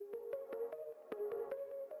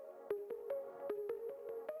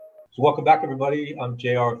So welcome back, everybody. I'm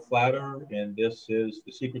J.R. Flatter, and this is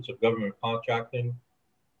The Secrets of Government Contracting.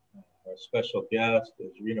 Our special guest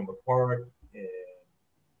is Reno McCormick, and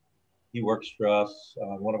he works for us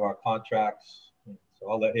on one of our contracts. So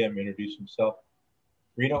I'll let him introduce himself.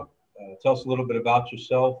 Reno, tell us a little bit about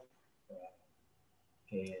yourself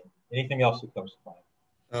and anything else that comes to mind.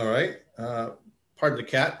 All right. Pardon the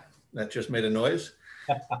cat that just made a noise.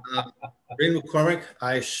 Uh, Ray McCormick.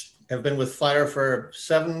 Have been with Flyer for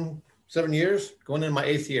seven years, going into my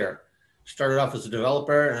eighth year. Started off as a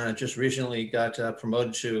developer, and I just recently got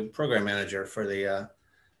promoted to program manager for the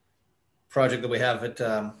project that we have at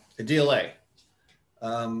the DLA.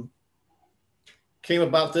 Um, Came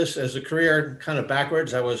about this as a career kind of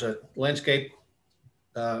backwards. I was a landscape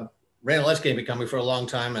uh, ran a landscaping company for a long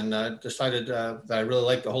time, and decided that I really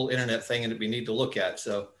liked the whole internet thing and it'd be neat to look at.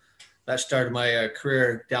 So that started my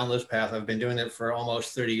career down this path. I've been doing it for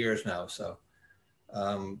almost 30 years now. So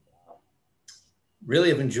um, really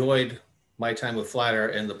have enjoyed my time with Flatter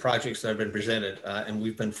and the projects that have been presented. And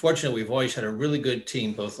we've been fortunate. We've always had a really good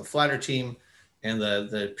team, both the Flatter team and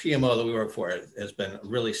the PMO that we work for has been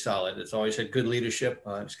really solid. It's always had good leadership.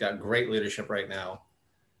 It's got great leadership right now.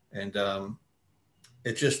 And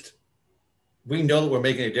it just, we know that we're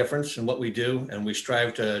making a difference in what we do, and we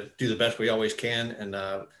strive to do the best we always can. And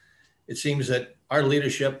it seems that our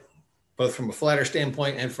leadership, both from a Flatter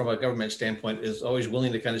standpoint and from a government standpoint, is always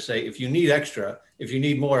willing to kind of say, if you need extra, if you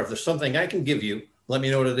need more, if there's something I can give you, let me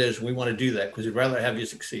know what it is. We want to do that because we'd rather have you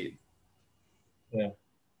succeed. Yeah.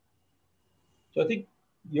 So I think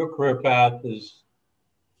your career path is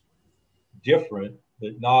different,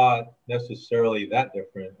 but not necessarily that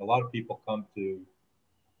different. A lot of people come to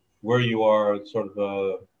where you are sort of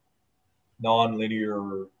a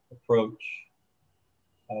non-linear approach.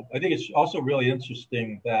 I think it's also really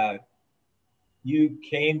interesting that you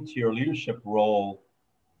came to your leadership role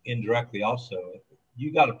indirectly also.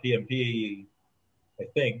 You got a PMP, I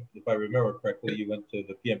think, if I remember correctly, you went to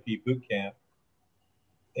the PMP boot camp.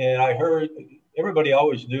 And I heard everybody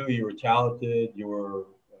always knew you were talented, you were a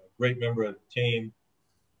great member of the team.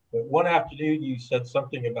 But one afternoon, you said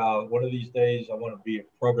something about one of these days, I want to be a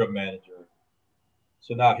program manager.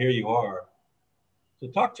 So now here you are. So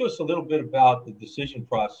talk to us a little bit about the decision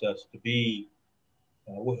process to be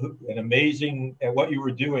an amazing at what you were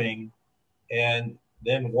doing and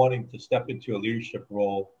then wanting to step into a leadership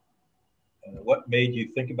role. What made you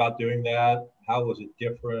think about doing that? How was it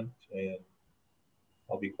different? And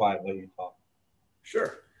I'll be quiet and let you talk.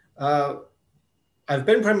 Sure. I've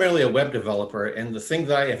been primarily a web developer, and the thing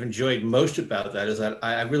that I have enjoyed most about that is that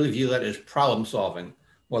I really view that as problem solving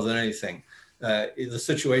more than anything. The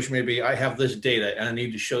situation may be I have this data and I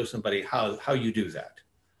need to show somebody how you do that.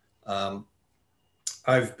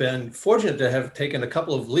 I've been fortunate to have taken a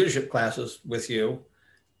couple of leadership classes with you,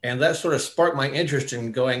 and that sort of sparked my interest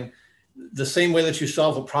in going the same way that you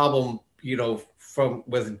solve a problem, from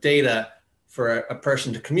with data for a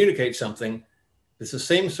person to communicate something. It's the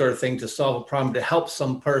same sort of thing to solve a problem to help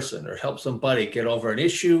some person or help somebody get over an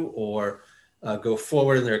issue or go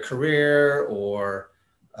forward in their career or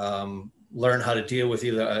learn how to deal with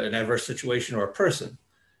either an adverse situation or a person.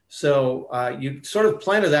 So you sort of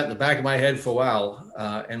planted that in the back of my head for a while.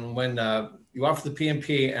 And when you offered the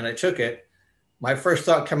PMP and I took it, my first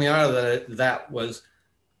thought coming out of that was,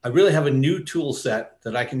 I really have a new tool set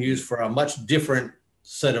that I can use for a much different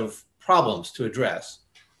set of problems to address.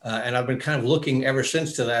 And I've been kind of looking ever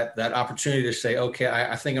since to that opportunity to say, okay,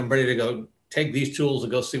 I think I'm ready to go take these tools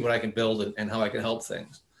and go see what I can build and how I can help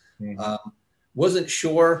things. Mm-hmm. Wasn't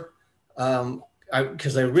sure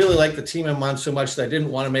because I really like the team I'm on so much that I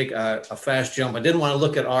didn't want to make a fast jump. I didn't want to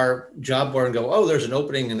look at our job board and go, oh, there's an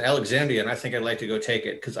opening in Alexandria and I think I'd like to go take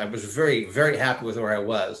it, because I was very, very happy with where I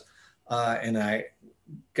was. And I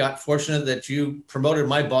got fortunate that you promoted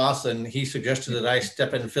my boss and he suggested that I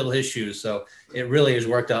step in and fill his shoes. So it really has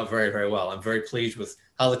worked out very, very well. I'm very pleased with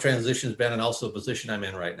how the transition's been and also the position I'm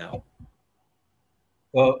in right now.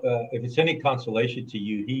 Well, if it's any consolation to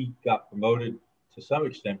you, he got promoted to some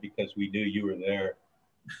extent because we knew you were there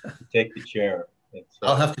to take the chair.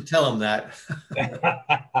 I'll have to tell him that.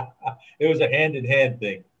 It was a hand-in-hand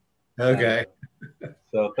thing. Okay.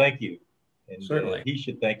 So thank you. And certainly. He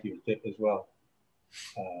should thank you as well.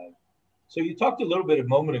 So you talked a little bit a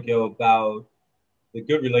moment ago about the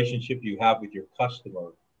good relationship you have with your customer.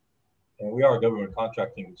 And we are a government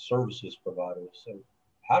contracting services provider. So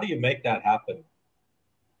how do you make that happen?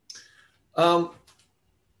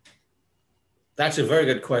 That's a very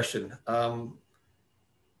good question. I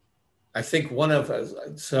think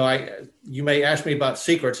you may ask me about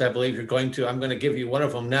secrets. I believe I'm going to give you one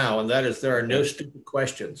of them now, and that is there are no stupid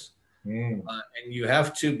questions. Mm. And you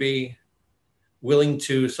have to be willing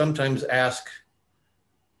to sometimes ask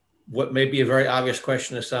what may be a very obvious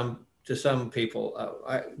question to some people.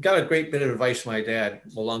 I got a great bit of advice from my dad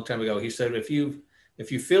a long time ago. He said, if you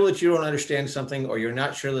feel that you don't understand something, or you're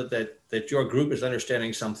not sure that your group is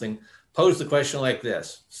understanding something, pose the question like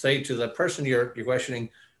this. Say to the person you're questioning,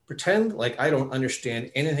 pretend like I don't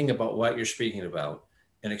understand anything about what you're speaking about,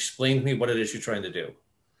 and explain to me what it is you're trying to do.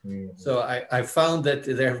 Mm. So I found that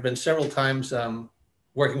there have been several times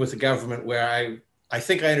working with the government where I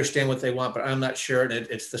think I understand what they want, but I'm not sure. And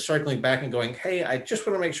it's the circling back and going, hey, I just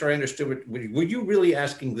want to make sure I understood. Were you really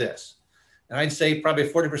asking this? And I'd say probably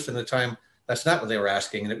 40% of the time, that's not what they were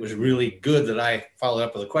asking. And it was really good that I followed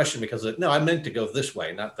up with a question, because no, I meant to go this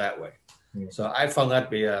way, not that way. Mm. So I found that to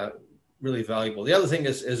be really valuable. The other thing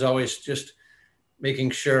is always just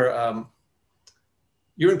making sure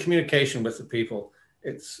you're in communication with the people.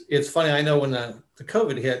 It's funny. I know when the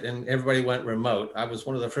COVID hit and everybody went remote, I was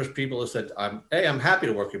one of the first people who said, hey, I'm happy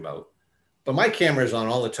to work remote, but my camera is on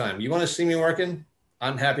all the time. You want to see me working?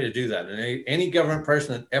 I'm happy to do that. And any government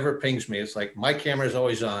person that ever pings me, it's like, my camera is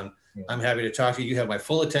always on. Yeah. I'm happy to talk to you. You have my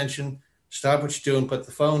full attention. Stop what you're doing. Put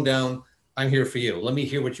the phone down. I'm here for you. Let me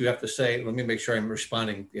hear what you have to say. Let me make sure I'm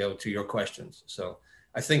responding, to your questions. So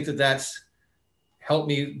I think that's helped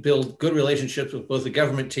me build good relationships with both the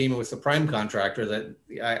government team and with the prime contractor, that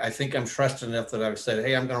I think I'm trusted enough that I've said,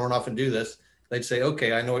 hey, I'm going to run off and do this. They'd say,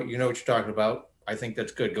 okay, I know what you're talking about. I think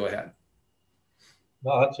that's good. Go ahead.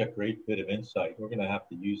 No, that's a great bit of insight. We're going to have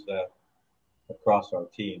to use that across our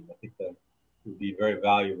team. I think that would be very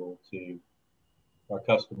valuable to our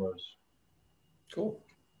customers. Cool.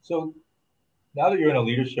 So now that you're in a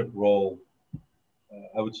leadership role,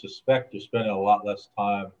 I would suspect you're spending a lot less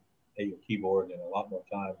time at your keyboard and a lot more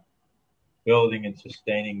time building and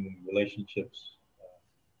sustaining relationships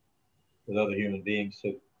with other human beings.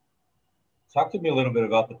 So talk to me a little bit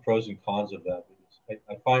about the pros and cons of that, because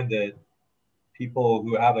I find that people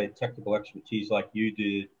who have a technical expertise like you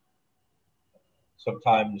did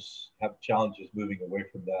sometimes have challenges moving away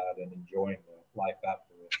from that and enjoying life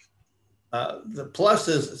after it. The plus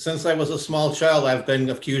is, since I was a small child, I've been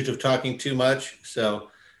accused of talking too much. So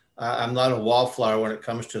I'm not a wallflower when it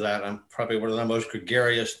comes to that. I'm probably one of the most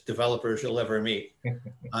gregarious developers you'll ever meet.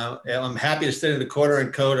 I'm happy to sit in the corner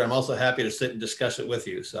and code. I'm also happy to sit and discuss it with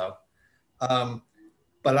you. So,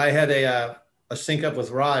 but I had a sync up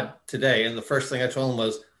with Rod today, and the first thing I told him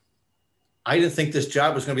was, I didn't think this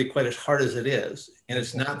job was going to be quite as hard as it is. And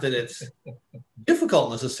it's not that it's difficult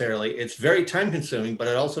necessarily. It's very time consuming, but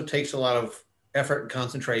it also takes a lot of effort and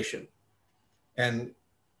concentration. And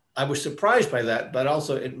I was surprised by that, but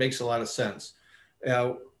also it makes a lot of sense.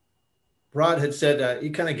 Rod had said, he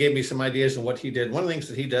kind of gave me some ideas on what he did. One of the things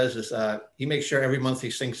that he does is he makes sure every month he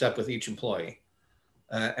syncs up with each employee.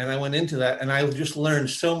 And I went into that, and I just learned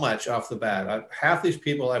so much off the bat. Half these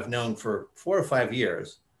people I've known for 4 or 5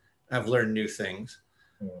 years. I've learned new things,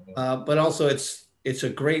 but also it's a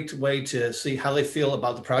great way to see how they feel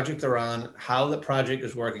about the project they're on, how the project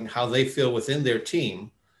is working, how they feel within their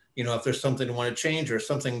team. If there's something they want to change or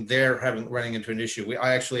something they're running into an issue.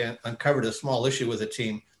 I actually uncovered a small issue with a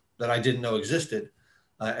team that I didn't know existed,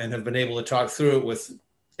 and have been able to talk through it with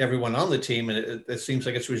everyone on the team. And it seems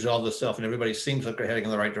like it's resolved itself, and everybody seems like they're heading in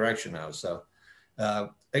the right direction now. So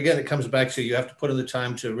again, it comes back to, you have to put in the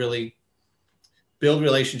time to really build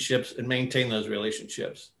relationships and maintain those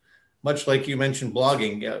relationships. Much like you mentioned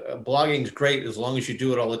blogging. Blogging is great as long as you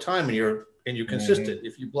do it all the time and you're consistent.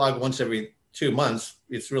 If you blog once every 2 months,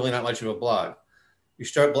 it's really not much of a blog. You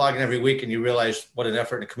start blogging every week and you realize what an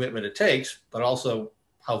effort and a commitment it takes, but also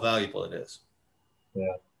how valuable it is.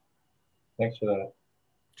 Yeah. Thanks for that.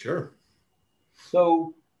 Sure.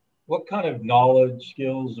 So what kind of knowledge,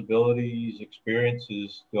 skills, abilities,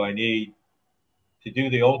 experiences do I need to do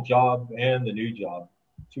the old job and the new job?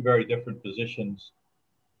 Two very different positions,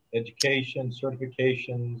 education,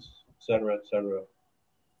 certifications, et cetera, et cetera.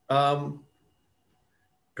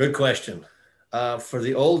 Good question. For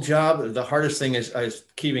the old job, the hardest thing is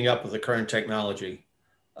keeping up with the current technology.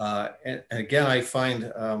 And again, I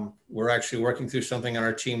find we're actually working through something on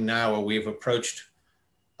our team now where we've approached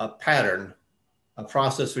a pattern, a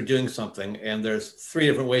process for doing something, and there's 3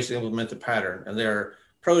 different ways to implement the pattern, and there are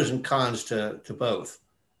pros and cons to both.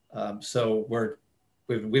 So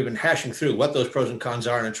we've been hashing through what those pros and cons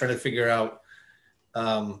are and trying to figure out,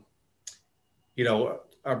 our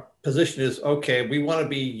position is, okay, we want to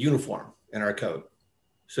be uniform in our code.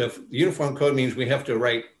 So if uniform code means we have to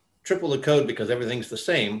write triple the code because everything's the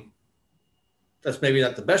same, that's maybe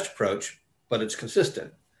not the best approach, but it's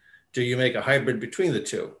consistent. Do you make a hybrid between the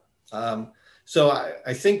two? So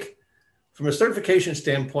I think from a certification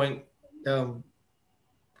standpoint,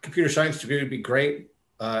 computer science degree would be great.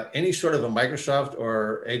 Any sort of a Microsoft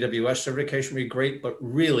or AWS certification would be great, but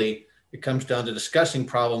really it comes down to discussing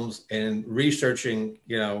problems and researching.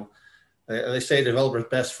 They say a developer's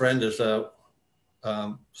best friend is a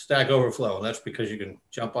Stack Overflow. And that's because you can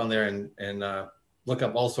jump on there and look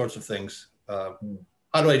up all sorts of things.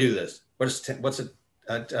 How do I do this? What's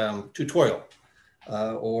a tutorial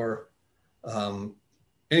or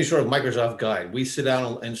any sort of Microsoft guide? We sit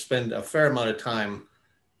down and spend a fair amount of time,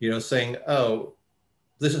 saying, oh,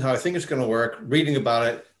 this is how I think it's going to work, reading about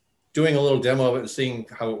it, doing a little demo of it and seeing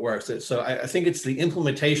how it works. So I think it's the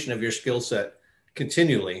implementation of your skill set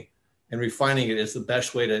continually and refining it is the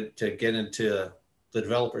best way to get into the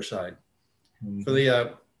developer side. Mm-hmm. For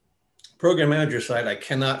the program manager side, I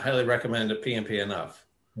cannot highly recommend a PMP enough.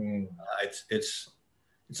 It's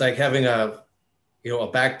like having a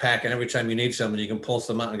backpack, and every time you need something, you can pull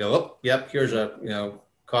some out and go, oh, yep, here's a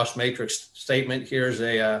cost matrix statement. Here's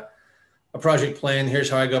a project plan. Here's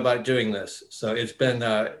how I go about doing this. So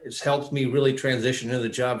it's helped me really transition into the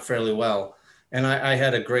job fairly well. And I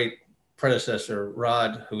had a great predecessor,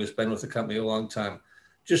 Rod, who has been with the company a long time,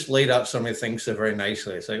 just laid out so many things so very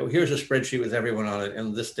nicely. It's like, oh, here's a spreadsheet with everyone on it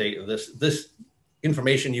and this date and this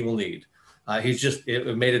information you will need.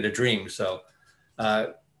 It made it a dream. So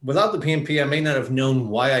without the PMP, I may not have known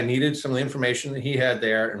why I needed some of the information that he had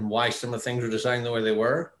there and why some of the things were designed the way they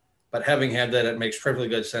were. But having had that, it makes perfectly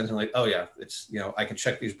good sense. And like, oh yeah, it's, I can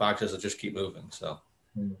check these boxes and just keep moving. So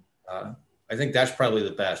I think that's probably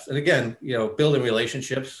the best. And again, building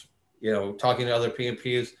relationships, talking to other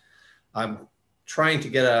PMPs. I'm trying to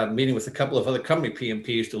get a meeting with a couple of other company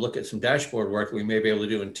PMPs to look at some dashboard work that we may be able to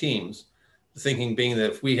do in teams. The thinking being that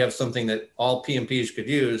if we have something that all PMPs could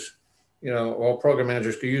use, all program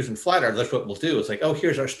managers could use in Flatiron, that's what we'll do. It's like, oh,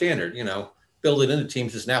 here's our standard, build it into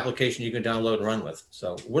Teams as an application you can download and run with.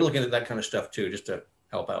 So we're looking at that kind of stuff too, just to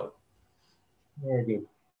help out. Very good.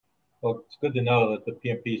 Well, it's good to know that the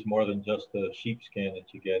PMP is more than just the sheepskin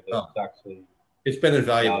that you get. It's been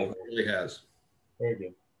invaluable. It really has. Very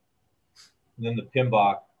good. And then the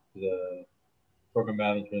PMBOK, the program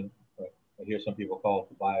management, I hear some people call it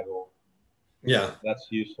the Bible. Yeah. That's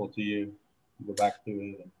useful to you. You go back to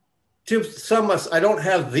it. To some of us, I don't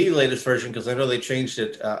have the latest version because I know they changed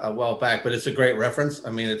it a while back, but it's a great reference. I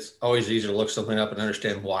mean, it's always easy to look something up and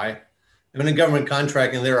understand why. I mean, in government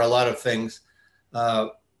contracting, there are a lot of things.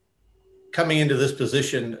 Coming into this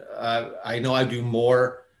position, I know I do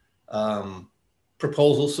more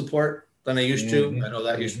proposal support than I used to. I know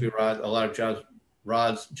that used to be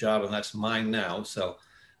Rod's job, and that's mine now. So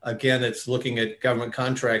again, it's looking at government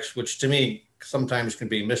contracts, which to me sometimes can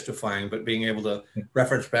be mystifying, but being able to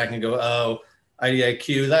reference back and go, oh,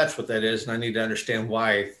 IDIQ, that's what that is. And I need to understand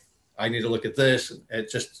why I need to look at this.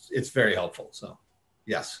 It's very helpful. So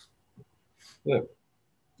yes. Good.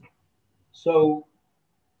 So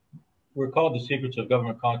we're called the secrets of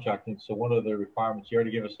government contracting. So one of the requirements, you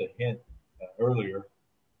already gave us a hint earlier,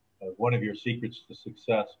 one of your secrets to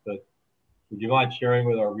success, but would you mind sharing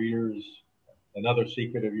with our readers another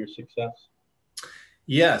secret of your success?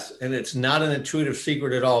 Yes, and it's not an intuitive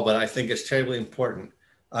secret at all, but I think it's terribly important.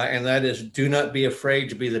 And that is, do not be afraid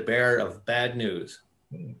to be the bearer of bad news.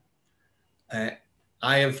 I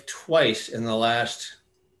have twice in the last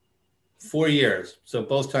 4 years, so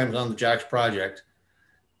both times on the JAX project,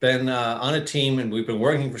 been on a team and we've been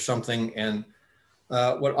working for something. And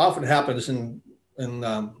what often happens in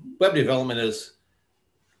web development is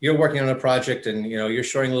you're working on a project and you're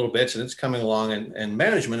showing little bits and it's coming along and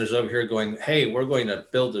management is over here going, hey, we're going to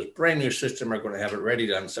build this brand new system. We're going to have it ready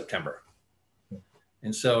done in September.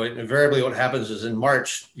 And so invariably what happens is in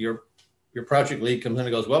March, your project lead comes in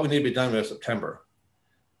and goes, well, we need to be done by September.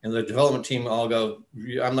 And the development team all go,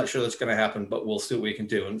 I'm not sure that's going to happen, but we'll see what we can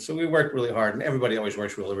do. And so we work really hard, and everybody always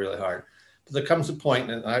works really, really hard. But there comes a point,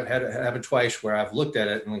 and I've had it happen twice, where I've looked at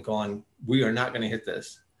it and gone, we are not going to hit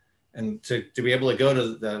this. And to be able to go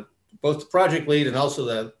to both the project lead and also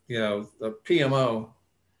the PMO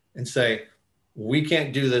and say, we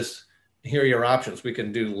can't do this. Here are your options. We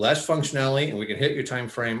can do less functionality and we can hit your time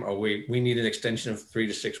frame, or we need an extension of 3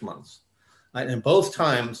 to 6 months. And both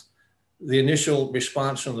times, the initial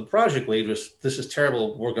response from the project lead was, this is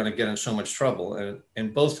terrible. We're going to get in so much trouble.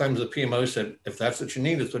 And both times the PMO said, if that's what you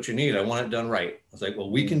need, it's what you need. I want it done right. I was like,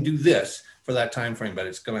 well, we can do this for that time frame, but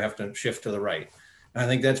it's going to have to shift to the right. And I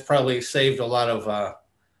think that's probably saved a lot of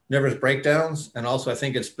nervous breakdowns. And also, I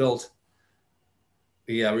think it's built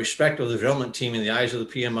the respect of the development team in the eyes of the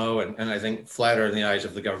PMO, and I think flatter in the eyes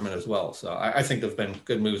of the government as well. So I think there've been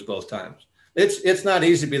good moves both times. It's not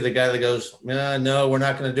easy to be the guy that goes, no, we're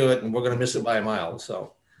not going to do it, and we're going to miss it by a mile.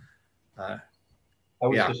 So I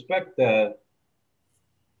would Yeah. suspect that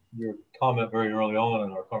your comment very early on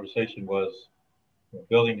in our conversation was, you know,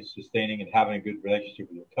 building and sustaining and having a good relationship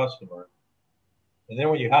with your customer. And then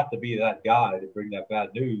when you have to be that guy to bring that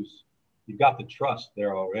bad news, you've got the trust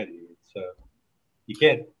there already. It's you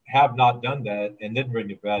can't have not done that and then bring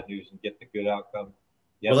the bad news and get the good outcome.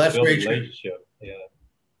 You Well, have to that's build a very true. relationship. Yeah.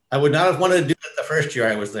 I would not have wanted to do it the first year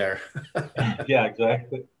I was there. Yeah,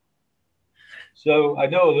 exactly. So I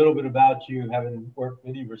know a little bit about you, having worked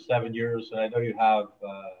with you for 7 years, and I know you have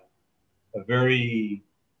a very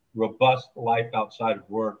robust life outside of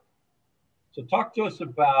work. So talk to us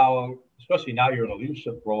about, especially now you're in a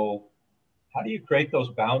leadership role, how do you create those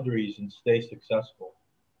boundaries and stay successful?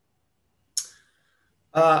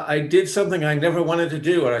 I did something I never wanted to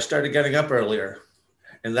do, and I started getting up earlier.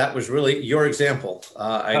 And that was really your example.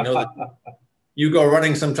 I know that you go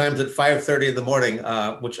running sometimes at 5:30 in the morning,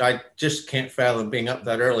 which I just can't fathom being up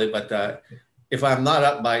that early. But if I'm not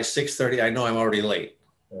up by 6:30, I know I'm already late.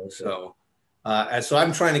 Okay. So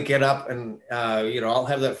I'm trying to get up and, I'll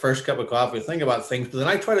have that first cup of coffee, think about things, but then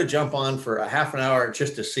I try to jump on for a half an hour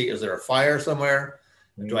just to see, is there a fire somewhere?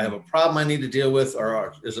 Do I have a problem I need to deal with?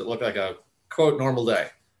 Or does it look like a quote normal day?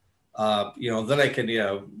 Then I can,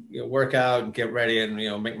 work out and get ready and,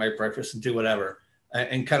 make my breakfast and do whatever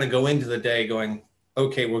and kind of go into the day going,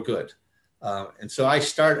 okay, we're good. And so I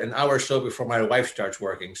start an hour or so before my wife starts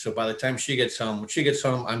working. So by the time she gets home,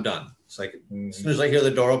 I'm done. It's like, as soon as I hear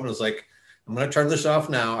the door open, it's like, I'm going to turn this off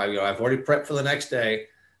now. I've already prepped for the next day.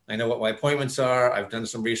 I know what my appointments are. I've done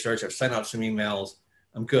some research. I've sent out some emails.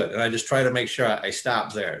 I'm good. And I just try to make sure I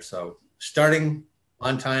stop there. So starting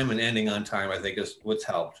on time and ending on time, I think is what's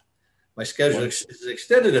helped. My schedule is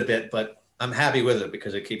extended a bit, but I'm happy with it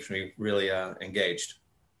because it keeps me really engaged.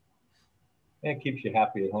 And it keeps you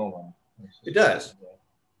happy at home. It does.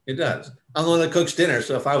 It does. I'm the one that cooks dinner.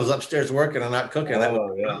 So if I was upstairs working and not cooking, that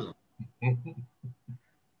would be a problem.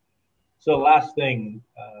 So last thing,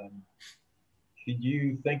 could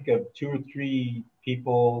you think of 2 or 3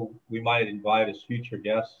 people we might invite as future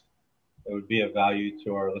guests that would be of value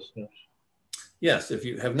to our listeners? Yes. If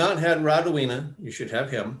you have not had Rod Uwina, you should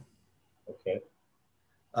have him. Okay.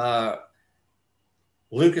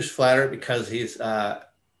 Lucas Flatter, because he's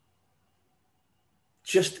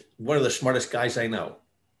just one of the smartest guys I know.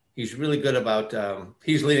 He's really good about,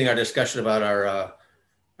 he's leading our discussion about our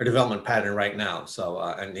development pattern right now. So,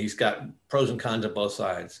 and he's got pros and cons on both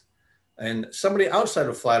sides. And somebody outside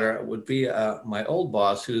of Flatter would be my old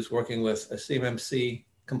boss, who's working with a CMMC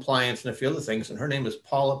compliance and a few other things. And her name is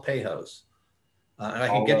Paula Pejos. And I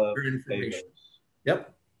can get her information.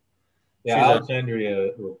 Yep. Yeah,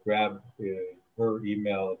 Alexandria will grab her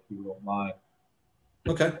email if you don't mind.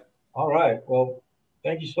 Okay. All right. Well,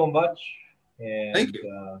 thank you so much. And thank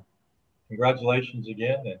you. Congratulations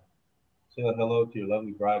again. And say hello to your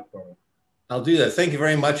lovely bride for me. I'll do that. Thank you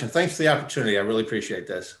very much. And thanks for the opportunity. I really appreciate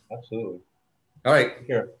this. Absolutely. All right. Take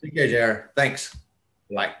care. Take care, JR. Thanks.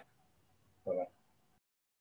 Yeah. Bye.